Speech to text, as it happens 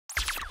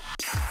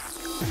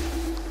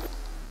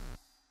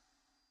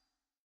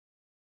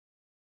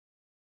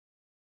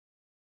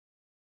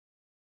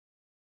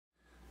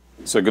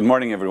So good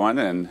morning, everyone,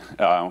 and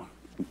I'm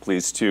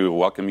pleased to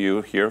welcome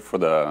you here for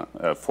the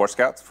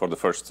Forescout, for the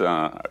first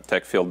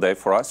Tech Field Day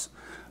for us.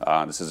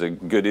 This is a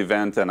good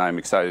event, and I'm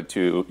excited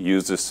to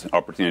use this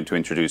opportunity to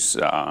introduce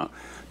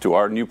to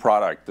our new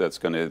product that's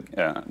going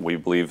to, we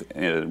believe,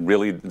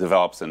 really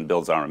develops and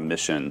builds our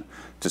mission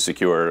to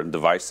secure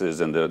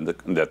devices and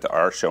that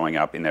are showing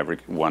up in every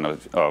one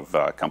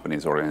of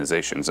companies,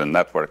 organizations, and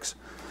networks.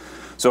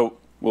 So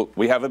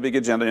we have a big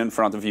agenda in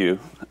front of you.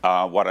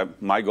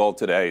 My goal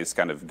today is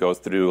kind of go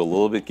through a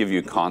little bit, give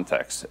you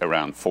context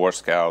around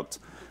Forescout,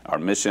 our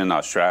mission,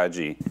 our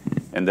strategy,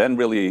 and then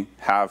really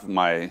have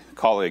my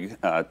colleague,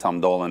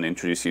 Tom Dolan,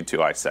 introduce you to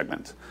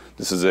iSegment.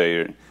 This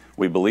is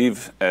we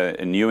believe,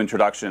 a new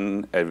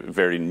introduction, a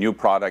very new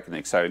product, an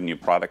exciting new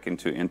product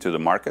into the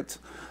market.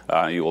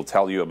 He will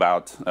tell you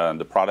about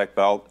the product,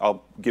 but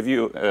I'll give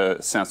you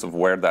a sense of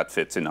where that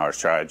fits in our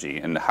strategy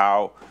and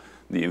how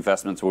the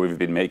investments we've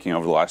been making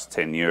over the last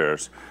 10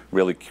 years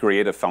really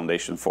create a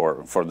foundation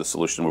for the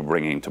solution we're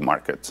bringing to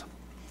market.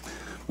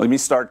 Let me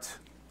start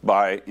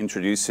by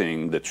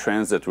introducing the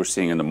trends that we're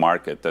seeing in the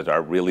market that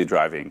are really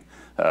driving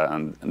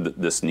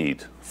this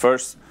need.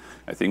 First,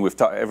 I think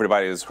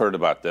everybody has heard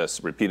about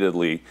this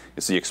repeatedly.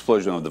 It's the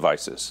explosion of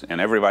devices. And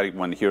everybody,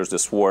 when hears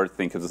this word,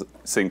 think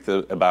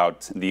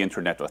about the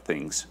Internet of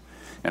Things.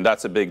 And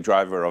that's a big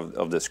driver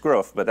of this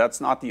growth, but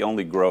that's not the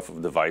only growth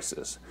of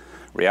devices.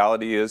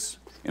 Reality is,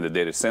 in the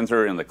data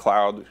center, in the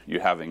cloud, you're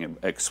having an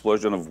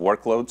explosion of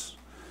workloads.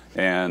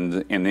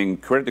 And in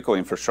critical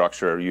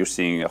infrastructure, you're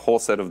seeing a whole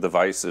set of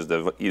devices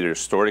that have either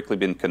historically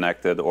been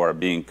connected or are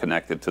being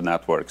connected to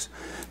networks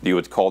that you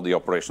would call the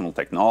operational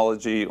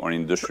technology or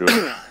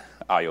industrial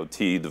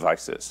IoT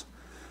devices.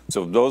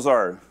 So those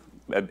are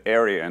an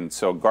area. And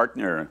so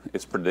Gartner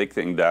is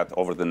predicting that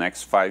over the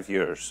next 5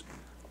 years,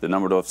 the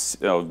number of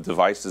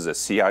devices a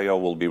CIO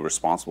will be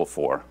responsible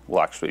for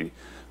will actually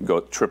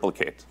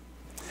triplicate.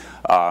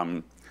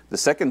 The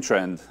second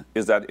trend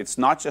is that it's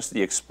not just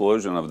the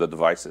explosion of the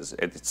devices.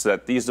 It's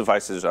that these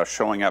devices are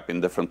showing up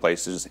in different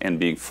places and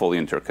being fully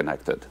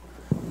interconnected.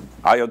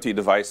 IoT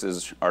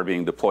devices are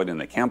being deployed in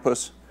the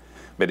campus,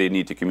 but they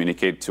need to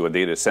communicate to a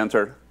data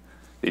center.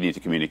 They need to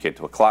communicate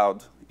to a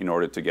cloud in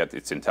order to get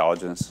its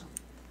intelligence.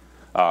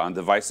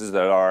 Devices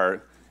that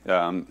are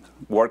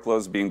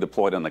workloads being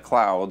deployed in the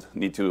cloud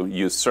need to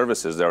use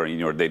services that are in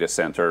your data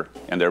center,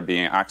 and they're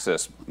being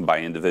accessed by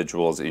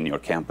individuals in your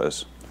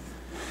campus.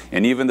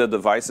 And even the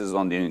devices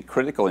on the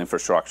critical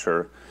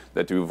infrastructure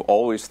that we've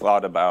always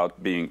thought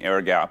about being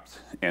air-gapped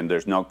and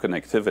there's no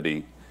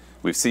connectivity,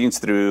 we've seen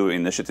through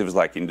initiatives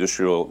like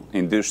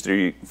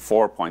Industry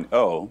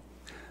 4.0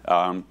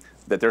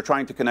 that they're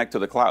trying to connect to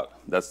the cloud.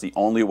 That's the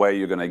only way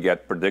you're going to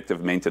get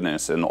predictive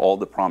maintenance and all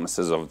the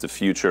promises of the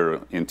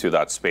future into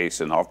that space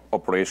and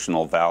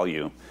operational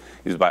value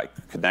is by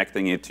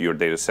connecting it to your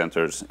data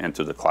centers and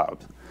to the cloud.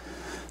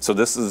 So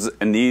this is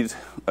a need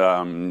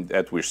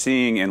that we're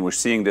seeing, and we're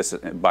seeing this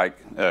by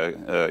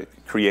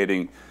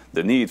creating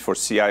the need for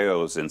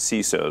CIOs and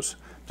CISOs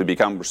to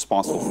become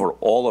responsible for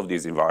all of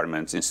these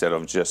environments instead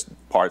of just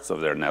parts of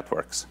their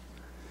networks.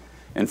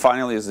 And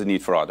finally is the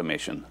need for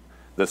automation.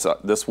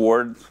 This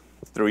word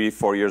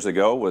 3-4 years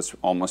ago was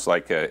almost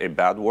like a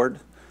bad word.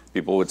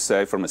 People would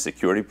say from a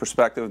security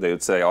perspective, they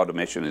would say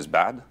automation is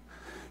bad.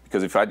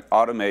 Because if I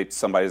automate,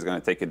 somebody's going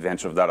to take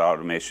advantage of that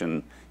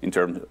automation in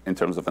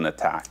terms of an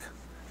attack.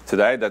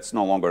 Today, that's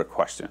no longer a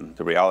question.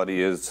 The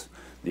reality is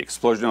the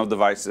explosion of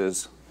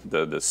devices,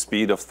 the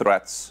speed of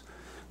threats,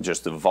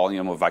 just the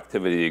volume of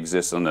activity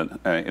exists in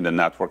the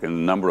network and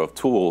the number of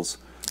tools.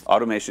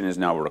 Automation is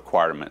now a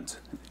requirement.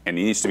 And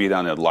it needs to be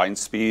done at line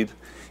speed.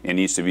 It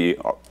needs to be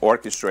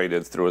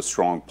orchestrated through a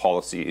strong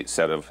policy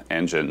set of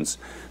engines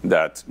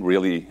that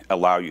really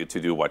allow you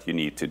to do what you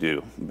need to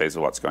do based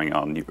on what's going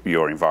on in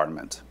your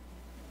environment.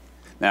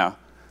 Now,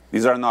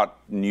 these are not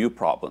new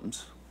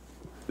problems.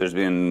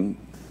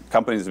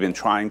 Companies have been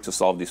trying to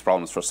solve these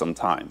problems for some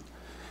time.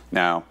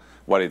 Now,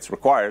 what it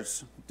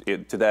requires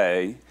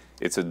today,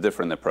 it's a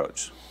different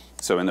approach.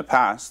 So in the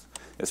past,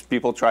 as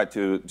people tried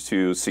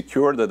to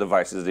secure the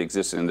devices that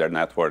exist in their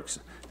networks,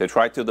 they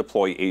tried to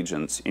deploy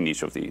agents in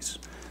each of these.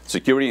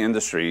 Security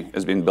industry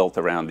has been built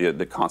around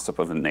the concept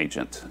of an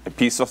agent, a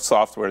piece of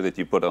software that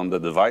you put on the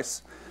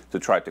device to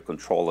try to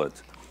control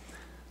it.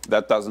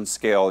 That doesn't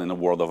scale in the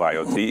world of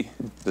IoT.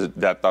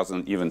 That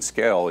doesn't even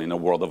scale in the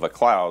world of a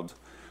cloud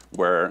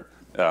where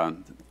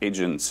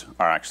agents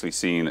are actually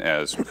seen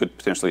as could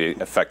potentially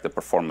affect the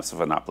performance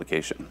of an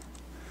application.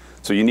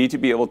 So you need to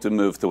be able to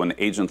move to an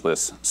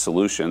agentless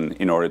solution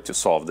in order to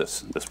solve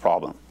this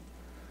problem.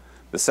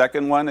 The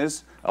second one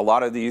is a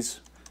lot of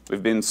these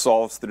have been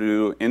solved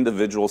through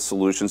individual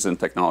solutions and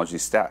technology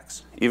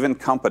stacks. Even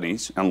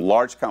companies and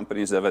large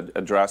companies that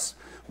address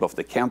both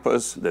the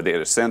campus, the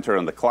data center,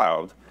 and the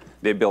cloud,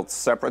 they built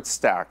separate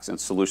stacks and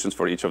solutions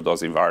for each of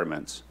those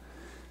environments.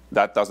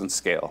 That doesn't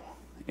scale.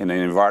 In an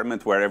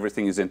environment where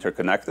everything is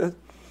interconnected,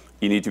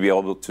 you need to be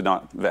able to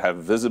not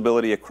have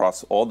visibility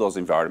across all those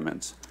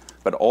environments,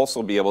 but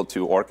also be able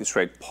to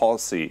orchestrate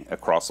policy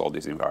across all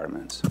these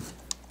environments.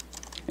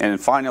 And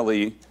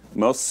finally,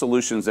 most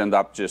solutions end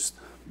up just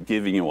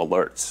giving you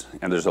alerts,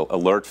 and there's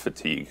alert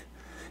fatigue.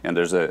 And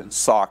there's a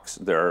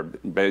SOCs that are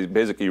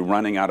basically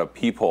running out of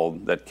people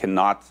that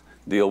cannot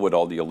deal with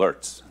all the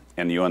alerts.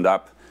 And you end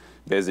up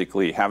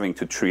basically having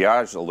to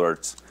triage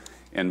alerts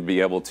and be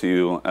able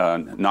to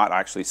not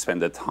actually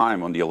spend the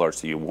time on the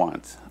alerts that you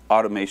want.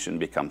 Automation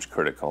becomes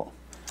critical.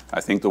 I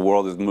think the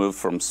world has moved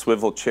from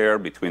swivel chair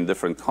between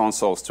different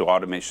consoles to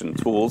automation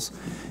tools,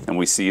 and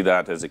we see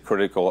that as a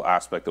critical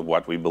aspect of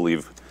what we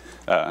believe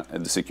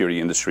the security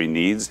industry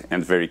needs,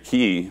 and very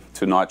key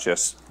to not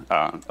just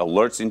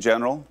alerts in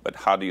general, but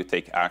how do you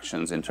take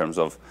actions in terms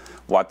of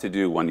what to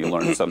do when you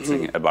learn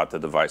something about the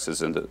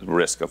devices and the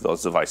risk of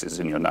those devices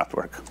in your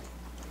network.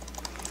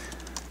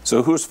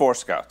 So who's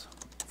Forescout?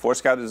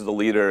 Forescout is the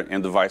leader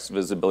in device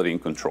visibility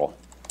and control.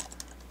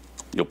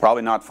 You'll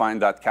probably not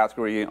find that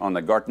category on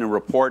the Gartner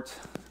report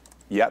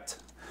yet,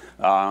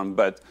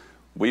 but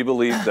we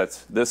believe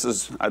that this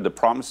is the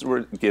promise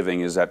we're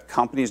giving is that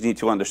companies need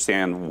to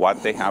understand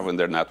what they have in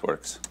their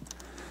networks.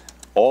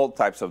 All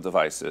types of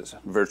devices,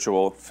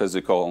 virtual,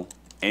 physical,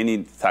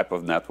 any type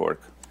of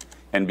network,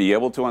 and be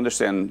able to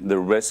understand the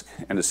risk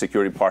and the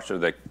security posture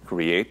they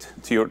create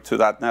to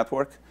that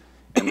network,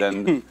 and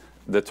then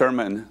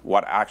determine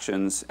what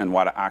actions and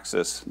what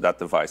access that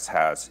device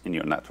has in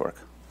your network.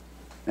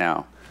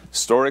 Now,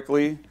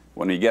 historically,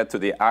 when you get to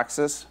the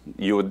access,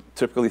 you would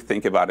typically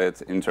think about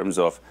it in terms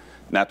of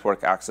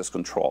network access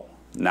control,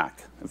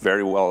 NAC, a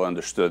very well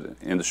understood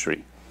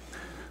industry.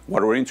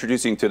 What we're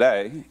introducing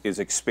today is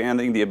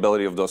expanding the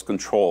ability of those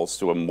controls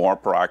to a more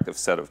proactive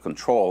set of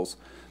controls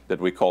that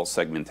we call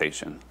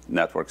segmentation,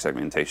 network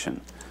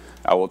segmentation.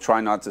 I will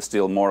try not to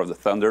steal more of the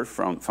thunder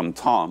from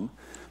Tom,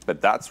 but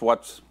that's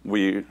what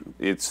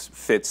it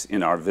fits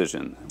in our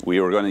vision. We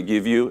are going to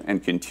give you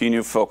and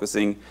continue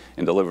focusing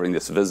and delivering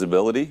this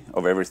visibility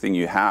of everything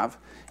you have,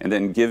 and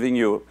then giving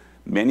you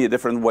many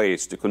different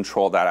ways to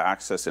control that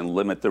access and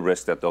limit the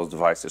risk that those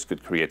devices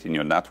could create in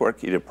your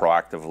network, either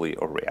proactively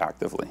or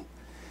reactively.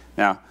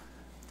 Now,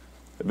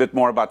 a bit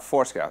more about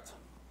Forescout.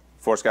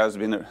 Forescout has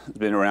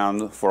been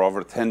around for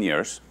over 10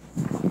 years,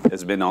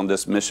 has been on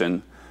this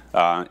mission,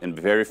 and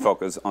very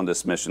focused on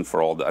this mission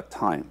for all that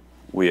time.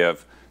 We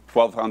have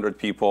 1,200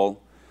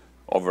 people,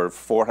 over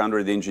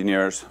 400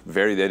 engineers,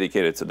 very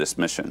dedicated to this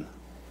mission.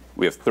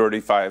 We have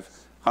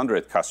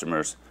 3,500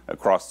 customers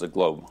across the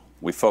globe.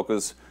 We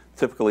focus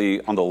typically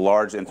on the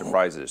large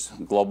enterprises.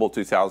 Global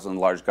 2000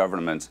 large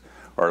governments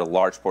are a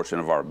large portion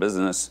of our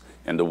business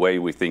and the way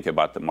we think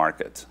about the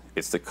market.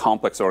 It's the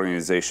complex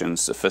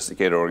organizations,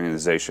 sophisticated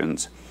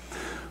organizations,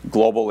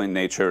 global in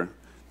nature,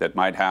 that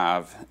might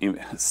have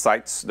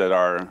sites that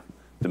are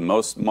the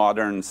most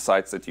modern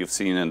sites that you've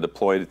seen and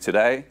deployed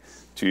today,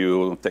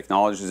 to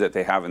technologies that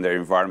they have in their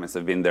environments that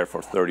have been there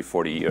for 30,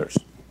 40 years.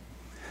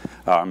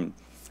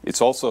 It's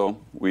also,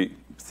 we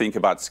think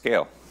about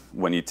scale.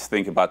 When you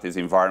think about these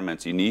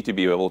environments, you need to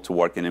be able to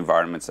work in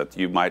environments that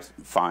you might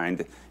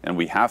find, and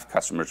we have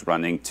customers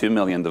running 2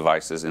 million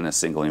devices in a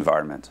single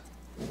environment.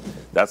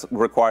 That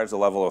requires a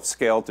level of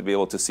scale to be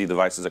able to see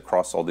devices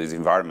across all these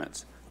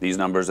environments. These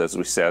numbers, as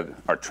we said,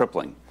 are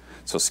tripling.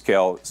 So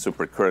scale is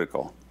super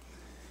critical.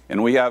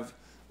 And we have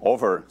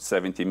over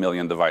 70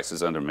 million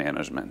devices under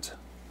management.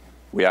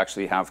 We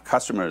actually have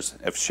customers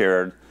have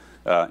shared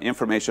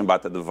information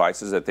about the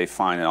devices that they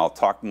find, and I'll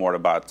talk more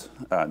about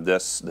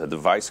the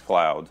device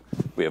cloud.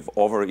 We have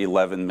over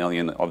 11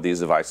 million of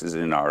these devices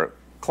in our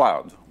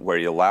cloud, where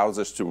it allows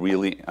us to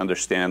really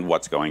understand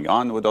what's going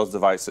on with those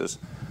devices,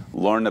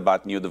 learn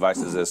about new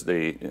devices as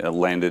they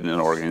landed in an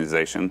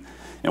organization,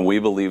 and we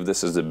believe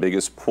this is the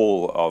biggest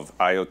pool of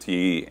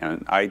IoT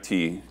and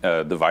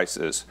IT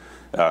devices,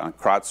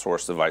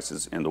 crowdsourced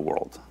devices in the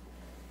world.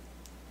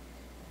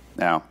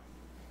 Now,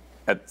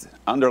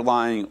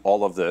 underlying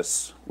all of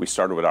this, we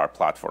started with our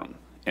platform,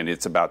 and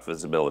it's about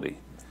visibility.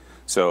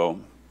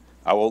 So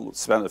I will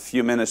spend a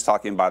few minutes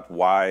talking about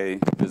why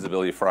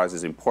visibility for us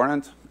is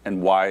important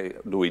and why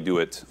do we do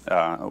it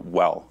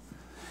well.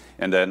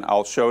 And then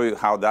I'll show you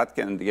how that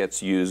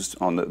gets used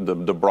on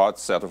the broad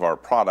set of our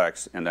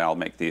products, and then I'll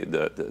make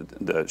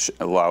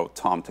allow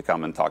Tom to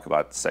come and talk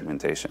about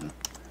segmentation.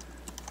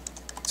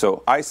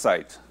 So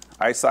eyesight.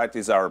 Eyesight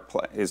is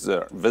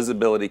the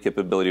visibility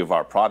capability of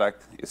our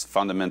product. It's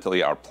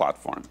fundamentally our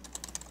platform.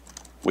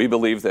 We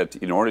believe that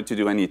in order to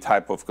do any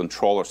type of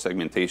control or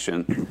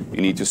segmentation,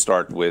 you need to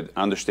start with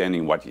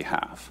understanding what you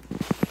have.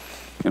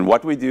 And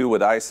what we do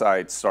with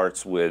eyesight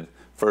starts with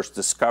first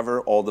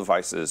discover all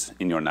devices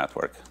in your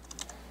network.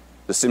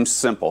 This seems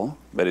simple,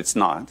 but it's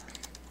not.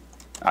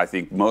 I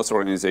think most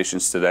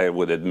organizations today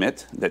would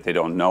admit that they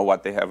don't know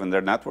what they have in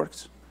their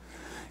networks.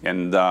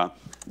 And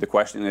the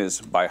question is,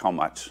 by how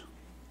much?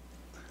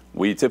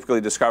 We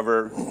typically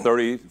discover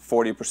 30,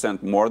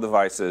 40% more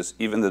devices,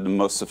 even in the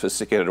most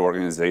sophisticated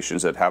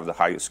organizations that have the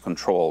highest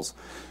controls.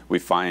 We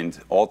find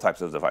all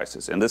types of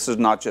devices. And this is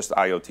not just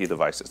IoT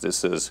devices.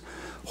 This is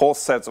whole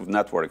sets of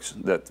networks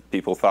that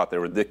people thought they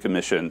were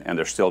decommissioned and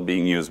they're still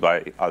being used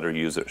by other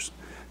users.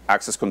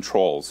 Access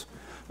controls,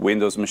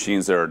 Windows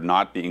machines that are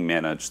not being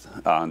managed,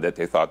 that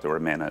they thought they were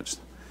managed.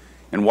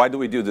 And why do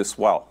we do this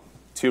well?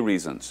 Two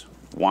reasons.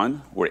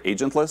 One, we're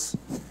agentless,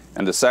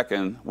 and the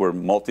second, we're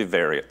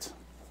multivariate.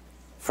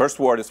 First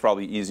word is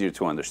probably easier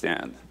to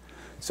understand.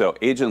 So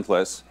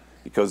agentless,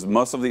 because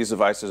most of these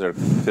devices are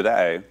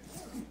today,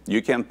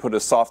 you can put a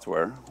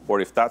software, or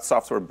if that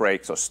software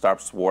breaks or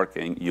stops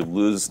working, you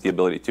lose the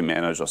ability to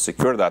manage or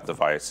secure that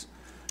device,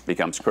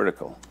 becomes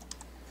critical.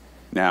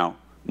 Now,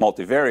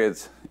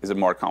 multivariate is a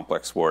more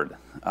complex word.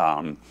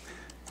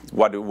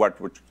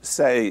 What we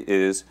say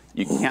is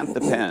you can't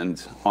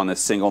depend on a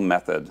single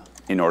method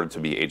in order to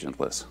be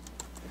agentless.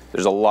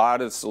 There's a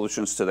lot of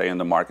solutions today in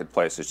the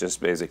marketplace. It's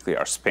just basically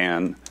our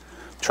span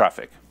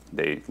traffic.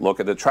 They look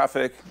at the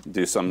traffic,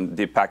 do some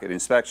deep packet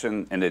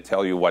inspection, and they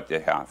tell you what they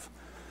have.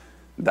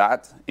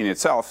 That in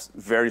itself,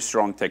 very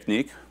strong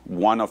technique,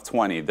 one of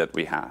 20 that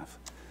we have.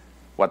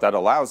 What that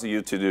allows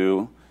you to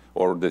do,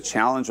 or the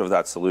challenge of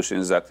that solution,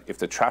 is that if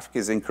the traffic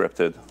is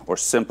encrypted, or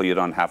simply you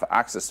don't have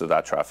access to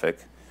that traffic,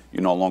 you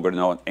no longer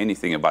know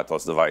anything about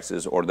those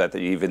devices or that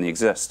they even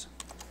exist.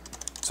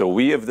 So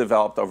we have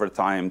developed over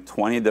time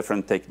 20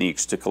 different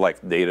techniques to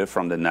collect data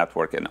from the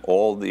network and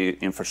all the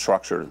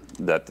infrastructure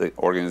that the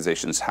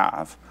organizations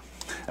have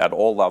at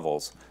all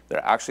levels.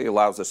 That actually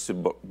allows us to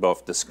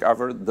both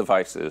discover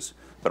devices,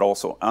 but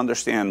also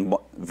understand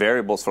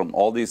variables from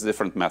all these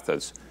different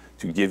methods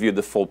to give you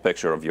the full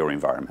picture of your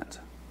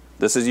environment.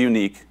 This is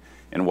unique,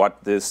 and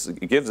what this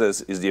gives us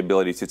is the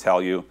ability to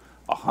tell you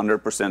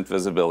 100%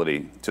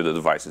 visibility to the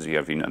devices you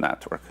have in your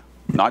network.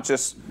 Not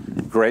just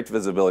great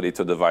visibility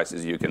to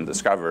devices you can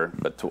discover,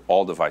 but to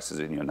all devices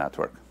in your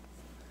network.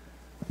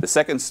 The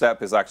second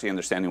step is actually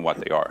understanding what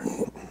they are.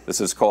 This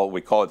is called,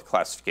 we call it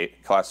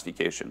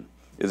classification.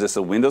 Is this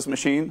a Windows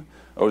machine,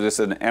 or is this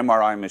an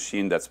MRI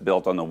machine that's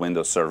built on a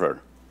Windows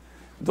server?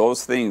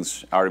 Those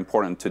things are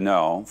important to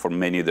know for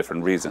many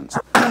different reasons.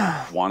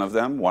 One of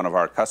them, one of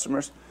our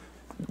customers,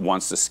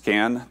 wants to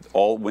scan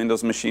all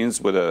Windows machines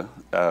with a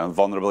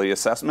vulnerability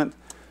assessment,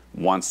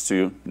 wants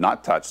to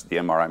not touch the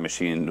MRI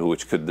machine,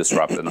 which could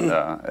disrupt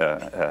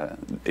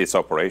its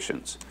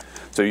operations.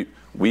 So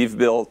we've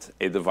built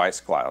a device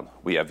cloud.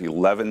 We have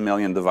 11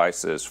 million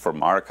devices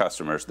from our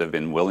customers that have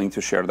been willing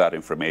to share that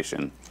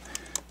information.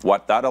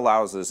 What that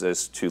allows us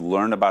is to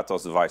learn about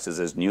those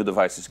devices as new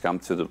devices come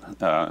to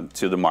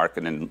the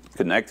market and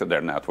connect to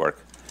their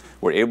network.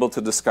 We're able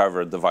to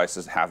discover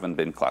devices haven't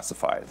been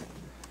classified.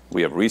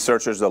 We have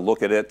researchers that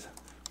look at it.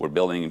 We're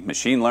building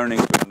machine learning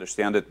to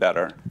understand it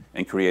better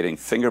and creating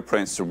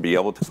fingerprints to be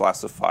able to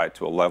classify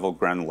to a level of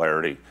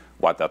granularity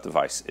what that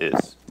device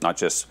is. Not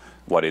just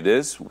what it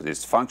is,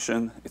 its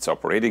function, its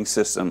operating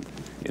system,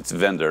 its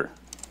vendor.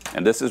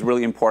 And this is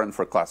really important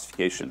for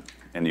classification.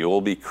 And it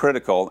will be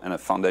critical and a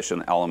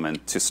foundation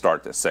element to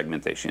start a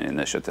segmentation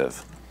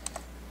initiative.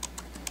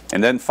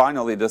 And then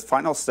finally, the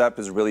final step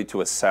is really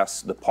to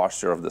assess the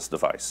posture of this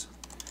device.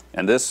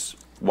 And this,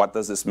 what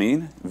does this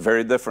mean?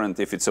 Very different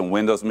if it's a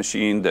Windows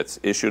machine that's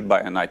issued by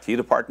an IT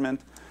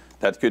department.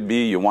 That could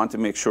be you want to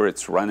make sure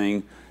it's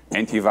running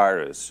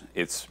antivirus,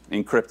 it's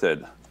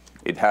encrypted,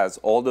 it has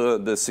all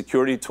the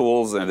security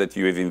tools and that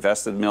you have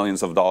invested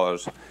millions of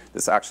dollars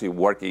that's actually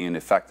working and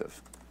effective.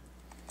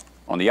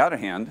 On the other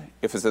hand,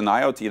 if it's an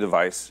IoT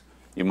device,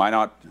 you might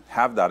not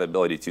have that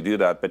ability to do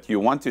that, but you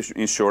want to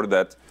ensure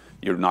that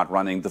you're not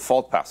running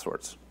default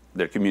passwords.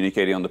 They're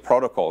communicating on the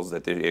protocols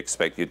that they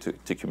expect you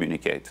to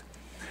communicate.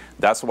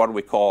 That's what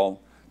we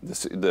call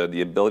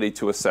the ability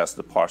to assess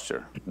the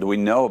posture. Do we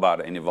know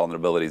about any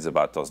vulnerabilities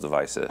about those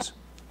devices?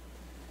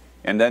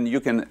 And then you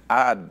can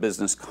add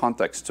business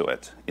context to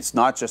it. It's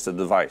not just a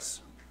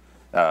device.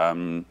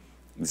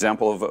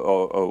 Example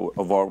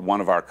of one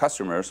of our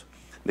customers,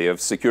 they have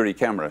security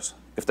cameras.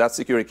 If that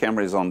security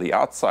camera is on the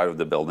outside of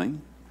the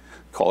building,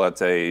 call it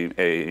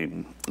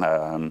a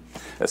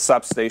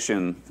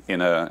substation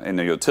in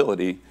a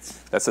utility,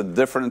 that's a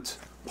different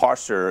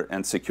posture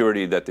and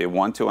security that they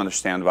want to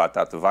understand about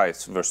that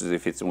device versus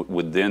if it's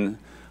within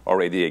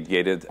already a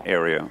gated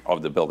area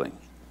of the building.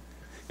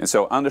 And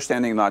so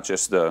understanding not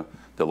just the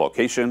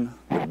location,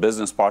 the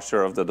business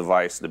posture of the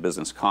device, the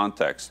business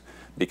context,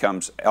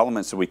 becomes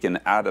elements that we can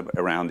add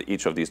around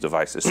each of these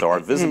devices. So our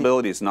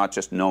visibility is not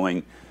just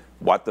knowing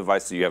what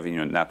devices you have in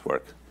your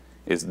network.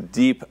 It's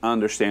deep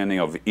understanding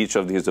of each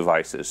of these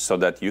devices so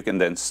that you can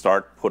then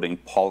start putting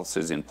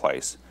policies in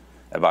place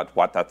about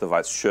what that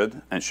device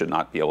should and should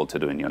not be able to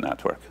do in your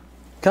network.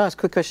 Can I ask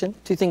a quick question?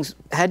 Two things.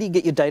 How do you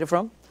get your data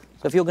from?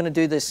 So if you're going to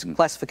do this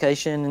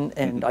classification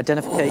and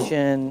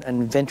identification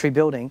and inventory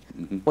building,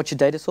 what's your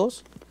data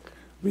source?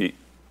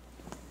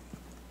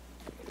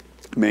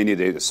 Many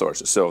data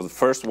sources. So the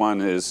first one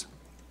is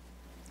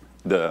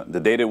the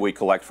data we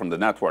collect from the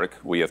network.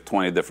 We have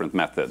 20 different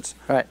methods.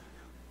 Right.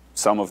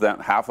 Some of them,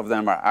 half of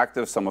them are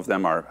active, some of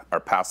them are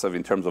passive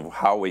in terms of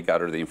how we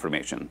gather the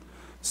information.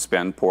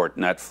 Span port,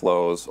 net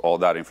flows, all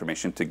that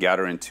information to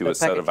gather into a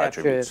set of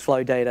attributes.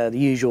 Flow data, the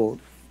usual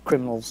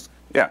criminals.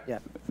 Yeah.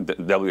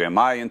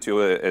 WMI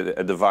into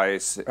a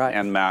device, right.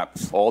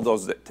 Nmaps, all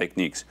those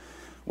techniques.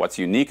 What's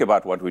unique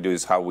about what we do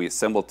is how we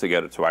assemble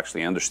together to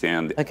actually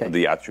understand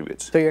the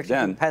attributes. So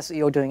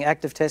you're doing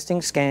active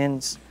testing,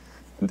 scans,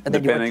 And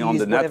then depending you on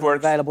use the whatever network.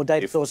 available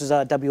data sources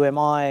are,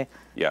 WMI.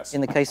 Yes.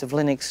 In the case of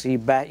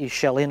Linux, you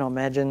shell in, I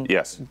imagine.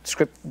 Yes.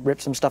 Script, rip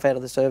some stuff out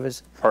of the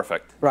servers.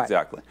 Perfect. Right.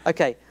 Exactly.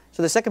 Okay.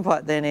 So the second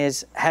part then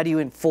is, how do you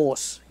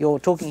enforce? You're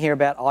talking here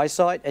about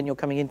eyesight, and you're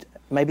coming in.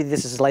 Maybe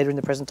this is later in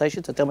the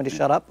presentation, so tell me to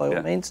shut up by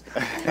all means.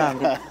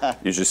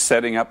 You're just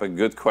setting up a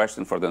good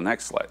question for the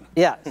next slide.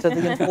 Yeah. So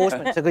the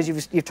enforcement. So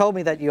because you've told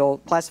me that you're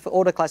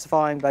auto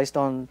classifying based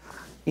on,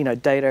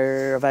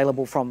 data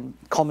available from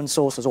common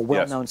sources or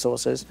well-known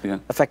sources,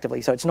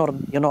 effectively. So it's not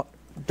you're not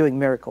doing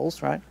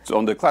miracles, right? So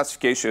on the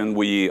classification,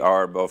 we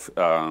are both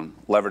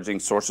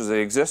leveraging sources that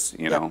exist,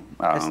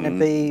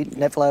 SNP,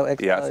 NetFlow,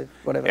 XFlow,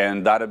 whatever.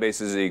 And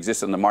databases that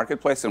exist in the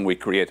marketplace, and we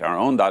create our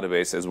own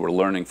databases. We're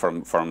learning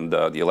from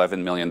the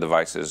 11 million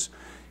devices,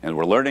 and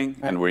we're learning,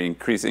 and we're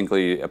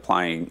increasingly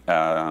applying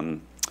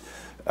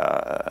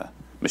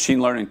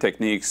machine learning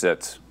techniques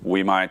that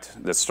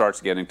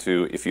starts getting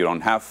to, if you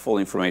don't have full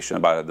information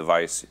about a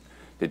device,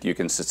 that you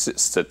can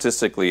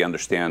statistically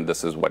understand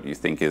this is what you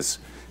think is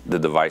the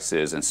device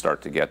is and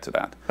start to get to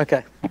that.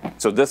 Okay.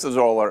 So this is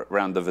all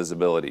around the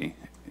visibility.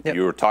 Yep.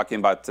 You were talking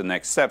about the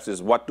next steps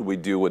is what do we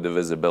do with the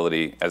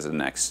visibility as a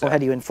next step? Or how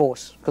do you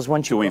enforce? Because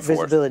once you have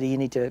visibility, you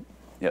need to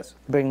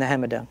bring the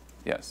hammer down.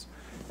 Yes.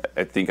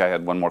 I think I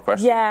had one more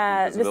question.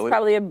 Yeah, this is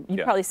probably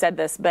you probably said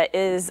this, but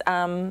is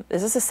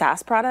this a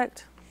SaaS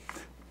product?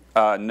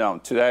 No,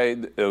 today,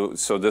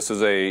 so this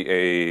is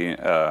a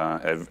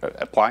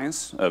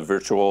appliance, a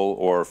virtual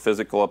or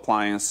physical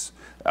appliance.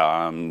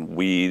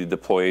 We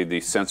deploy the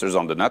sensors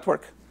on the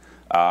network,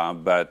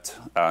 but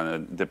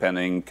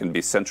depending, can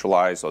be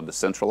centralized or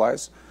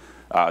decentralized.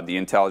 The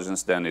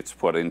intelligence then it's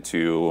put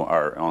into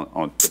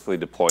typically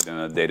deployed in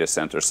a data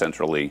center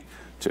centrally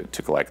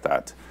to collect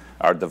that.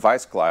 Our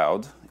device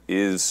cloud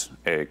is,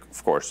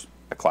 of course,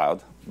 a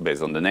cloud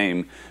based on the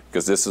name,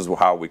 because this is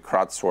how we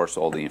crowdsource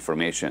all the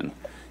information.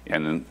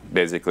 And then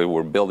basically,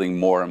 we're building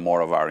more and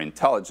more of our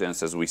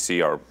intelligence as we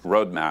see our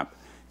roadmap.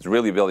 It's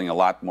really building a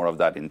lot more of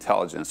that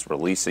intelligence,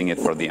 releasing it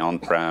for the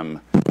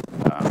on-prem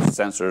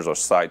sensors or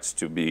sites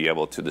to be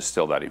able to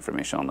distill that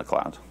information on the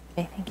cloud.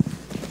 Okay, thank you.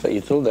 So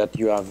you told that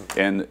you have...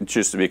 And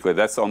just to be clear,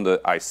 that's on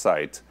the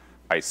iSight.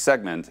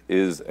 iSegment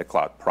is a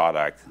cloud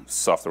product,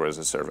 software as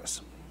a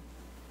service.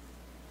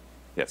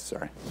 Yes,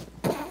 sorry.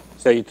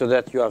 So you told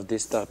that you have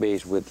this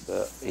database with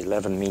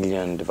 11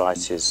 million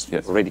devices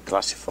already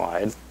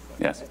classified.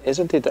 Yes.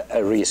 Isn't it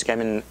a risk? I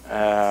mean,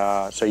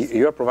 so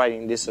you're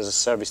providing this as a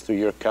service to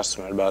your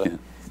customer, but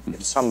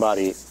if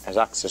somebody has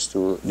access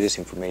to this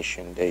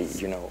information, they,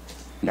 can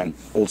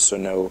also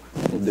know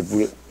the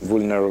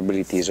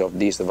vulnerabilities of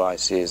these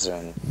devices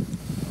and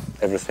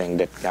everything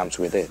that comes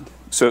with it.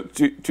 So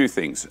two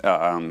things.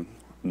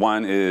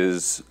 One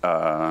is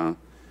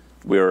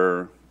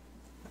we're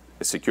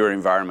a secure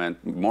environment.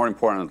 More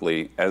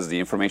importantly, as the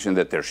information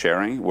that they're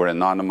sharing, we're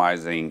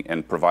anonymizing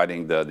and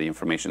providing the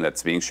information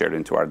that's being shared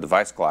into our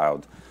device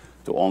cloud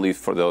to only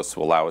for those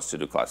who allow us to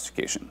do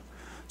classification.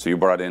 So you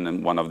brought in,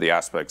 and one of the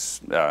aspects,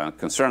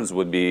 concerns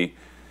would be,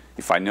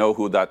 if I know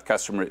who that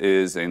customer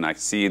is and I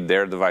see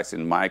their device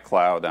in my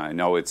cloud and I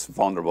know it's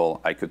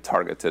vulnerable, I could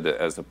target it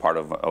as a part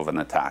of an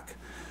attack.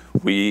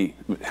 We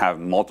have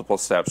multiple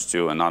steps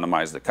to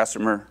anonymize the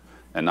customer,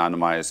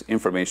 anonymize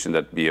information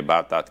that be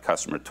about that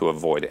customer to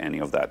avoid any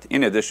of that.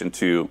 In addition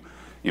to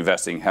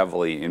investing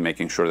heavily in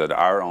making sure that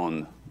our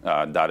own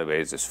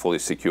database is fully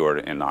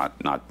secured and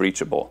not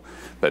breachable.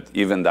 But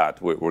even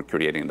that, we're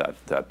creating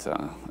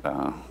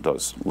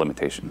those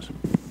limitations.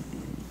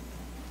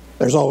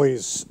 There's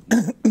always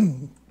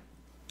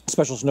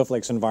special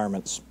snowflakes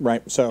environments,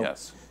 right? So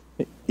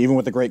even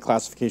with the great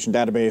classification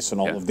database and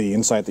all of the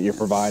insight that you're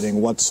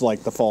providing, what's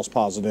like the false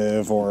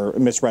positive or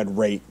misread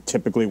rate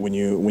typically when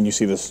you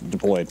see this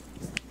deployed?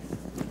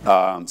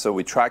 So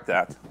we track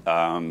that.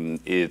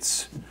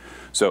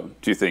 So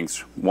two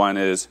things. One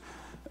is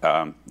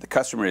the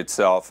customer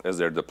itself, as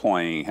they're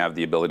deploying, have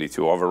the ability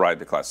to override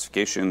the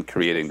classification,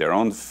 creating their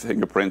own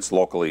fingerprints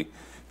locally.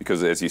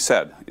 Because as you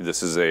said,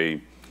 this is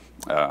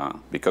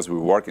because we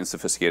work in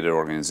sophisticated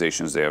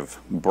organizations, they have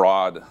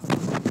broad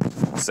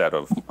set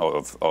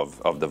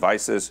of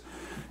devices.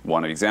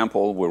 One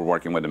example, we're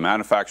working with a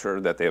manufacturer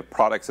that they have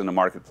products in the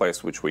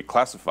marketplace which we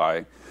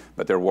classify,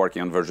 but they're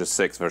working on version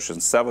 6,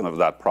 version 7 of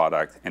that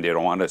product, and they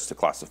don't want us to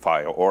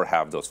classify or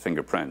have those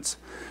fingerprints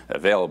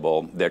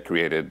available. They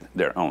created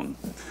their own.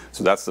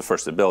 So that's the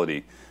first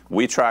ability.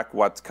 We track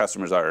what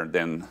customers are,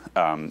 then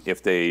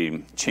if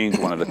they change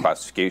one of the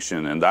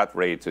classification, and that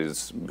rate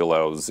is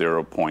below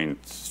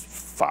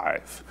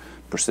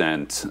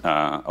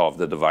 0.5% of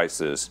the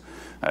devices,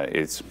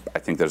 I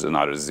think there's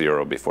another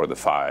 0 before the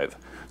 5.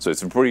 So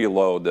it's pretty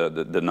low,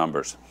 the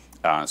numbers.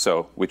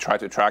 So we try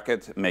to track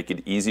it, make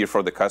it easier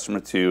for the customer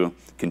to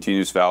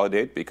continuously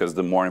validate, because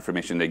the more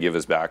information they give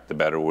us back, the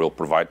better we'll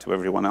provide to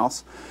everyone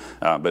else.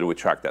 But we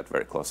track that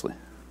very closely.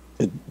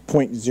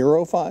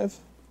 0.05?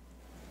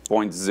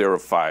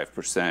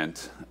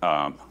 0.05%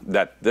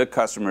 that the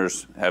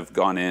customers have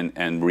gone in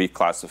and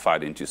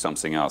reclassified into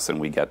something else, and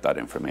we get that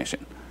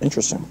information.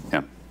 Interesting.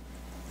 Yeah.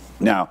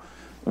 Now,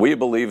 we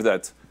believe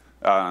that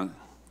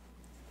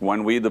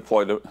when we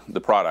deploy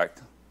the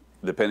product,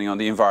 depending on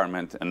the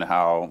environment and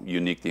how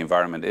unique the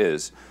environment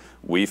is,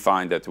 we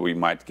find that we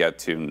might get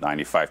to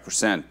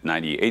 95%,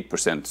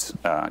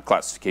 98%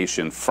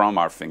 classification from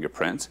our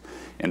fingerprints,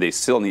 and they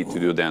still need to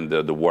do then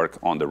the work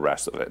on the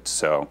rest of it.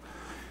 So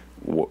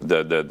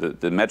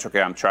the metric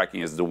I'm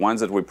tracking is the ones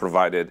that we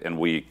provided, and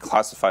we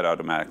classified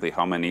automatically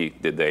how many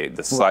did they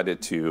decided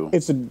to.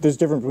 There's a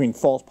difference between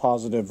false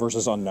positive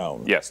versus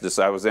unknown. Yes,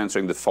 I was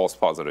answering the false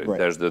positive. Right.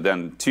 There's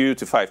then 2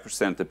 to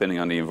 5%, depending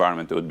on the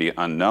environment, that would be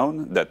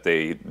unknown, that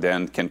they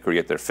then can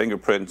create their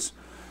fingerprints.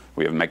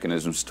 We have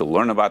mechanisms to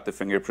learn about the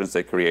fingerprints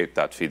they create.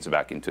 That feeds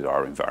back into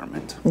our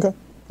environment. Okay,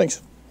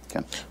 thanks.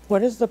 Okay.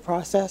 What is the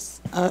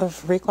process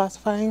of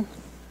reclassifying?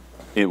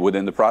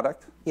 Within the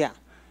product? Yeah.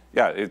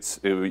 Yeah,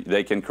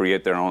 they can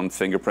create their own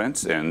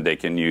fingerprints, and they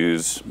can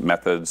use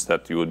methods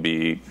that would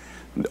be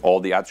all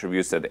the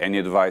attributes that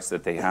any device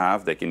that they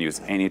have. They can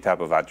use any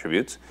type of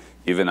attributes,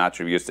 even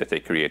attributes that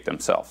they create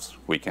themselves.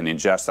 We can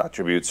ingest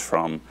attributes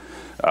from,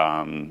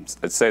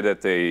 let's say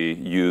that they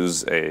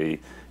use a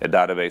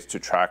database to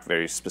track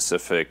very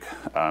specific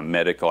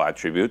medical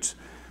attributes.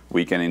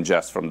 We can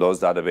ingest from those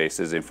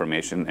databases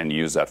information and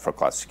use that for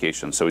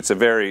classification. So it's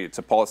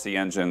a policy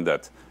engine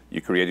that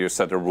you create your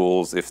set of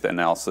rules, if the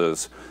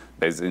analysis,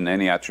 based on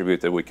any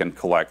attribute that we can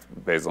collect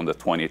based on the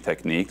 20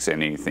 techniques,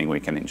 and anything we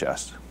can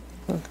ingest.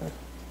 Okay.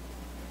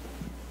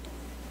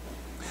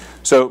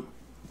 So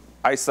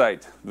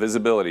eyesight,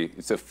 visibility,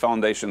 it's a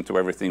foundation to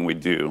everything we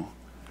do.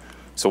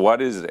 So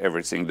what is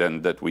everything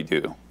then that we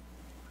do?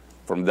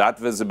 From that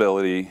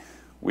visibility,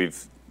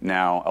 we've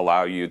now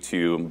allow you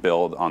to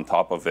build on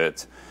top of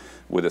it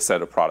with a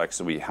set of products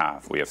that we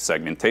have. We have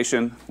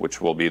segmentation,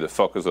 which will be the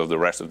focus of the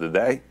rest of the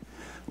day.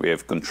 We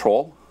have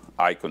control,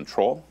 eye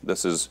control.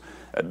 This is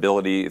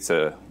ability, it's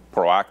a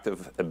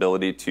proactive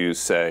ability to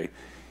say,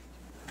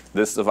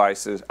 this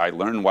device is, I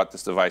learn what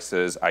this device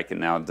is, I can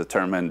now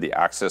determine the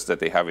access that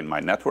they have in my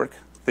network.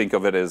 Think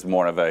of it as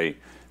more of a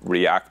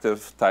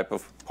reactive type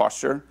of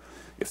posture.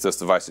 If this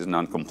device is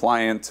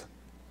non-compliant,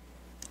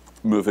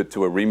 move it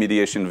to a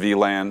remediation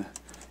VLAN.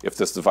 If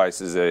this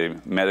device is a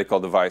medical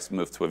device,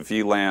 move to a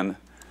VLAN.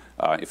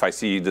 If I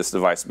see this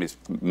device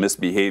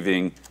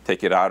misbehaving,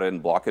 take it out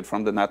and block it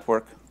from the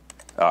network.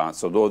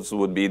 So those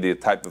would be the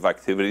type of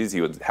activities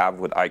you would have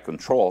with eye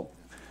control.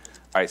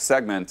 Eye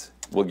segment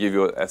will give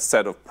you a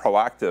set of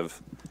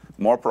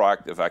more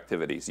proactive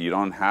activities. You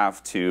don't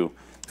have to,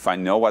 if I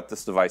know what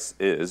this device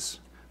is,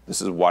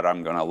 this is what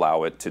I'm going to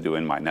allow it to do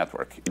in my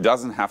network. It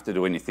doesn't have to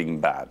do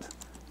anything bad.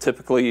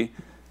 Typically,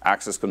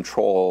 access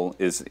control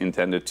is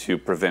intended to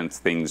prevent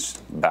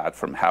things bad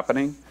from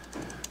happening.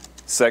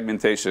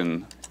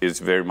 Segmentation is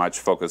very much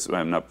focused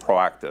on a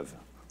proactive,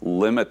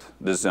 limit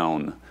the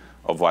zone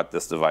of what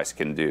this device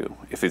can do.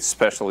 If it's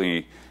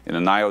especially in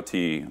an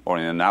IoT or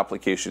in an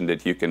application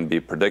that you can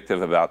be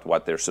predictive about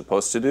what they're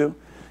supposed to do,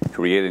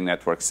 creating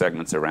network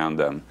segments around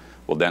them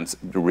will then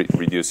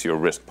reduce your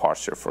risk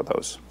posture for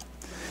those.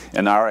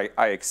 And our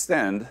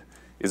iExtend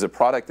is a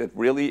product that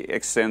really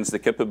extends the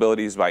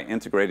capabilities by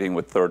integrating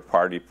with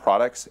third-party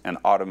products and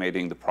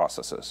automating the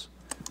processes.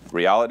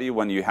 Reality,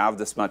 when you have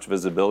this much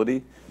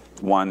visibility,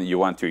 one, you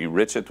want to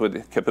enrich it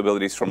with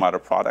capabilities from other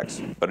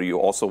products, but you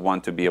also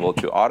want to be able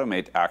to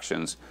automate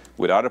actions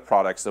with other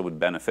products that would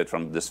benefit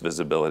from this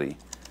visibility.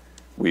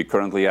 We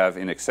currently have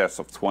in excess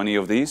of 20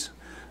 of these.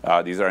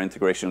 These are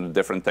integration with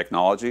different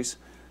technologies.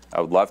 I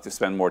would love to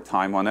spend more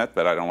time on it,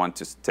 but I don't want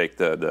to take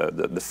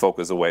the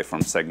focus away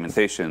from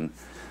segmentation.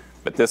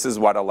 But this is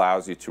what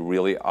allows you to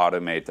really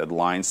automate at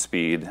line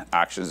speed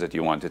actions that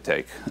you want to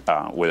take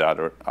with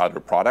other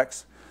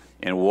products.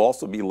 And will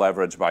also be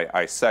leveraged by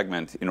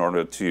iSegment in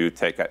order to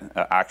take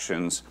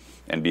actions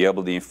and be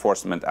able to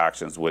enforcement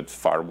actions with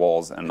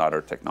firewalls and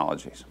other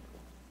technologies.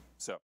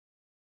 So.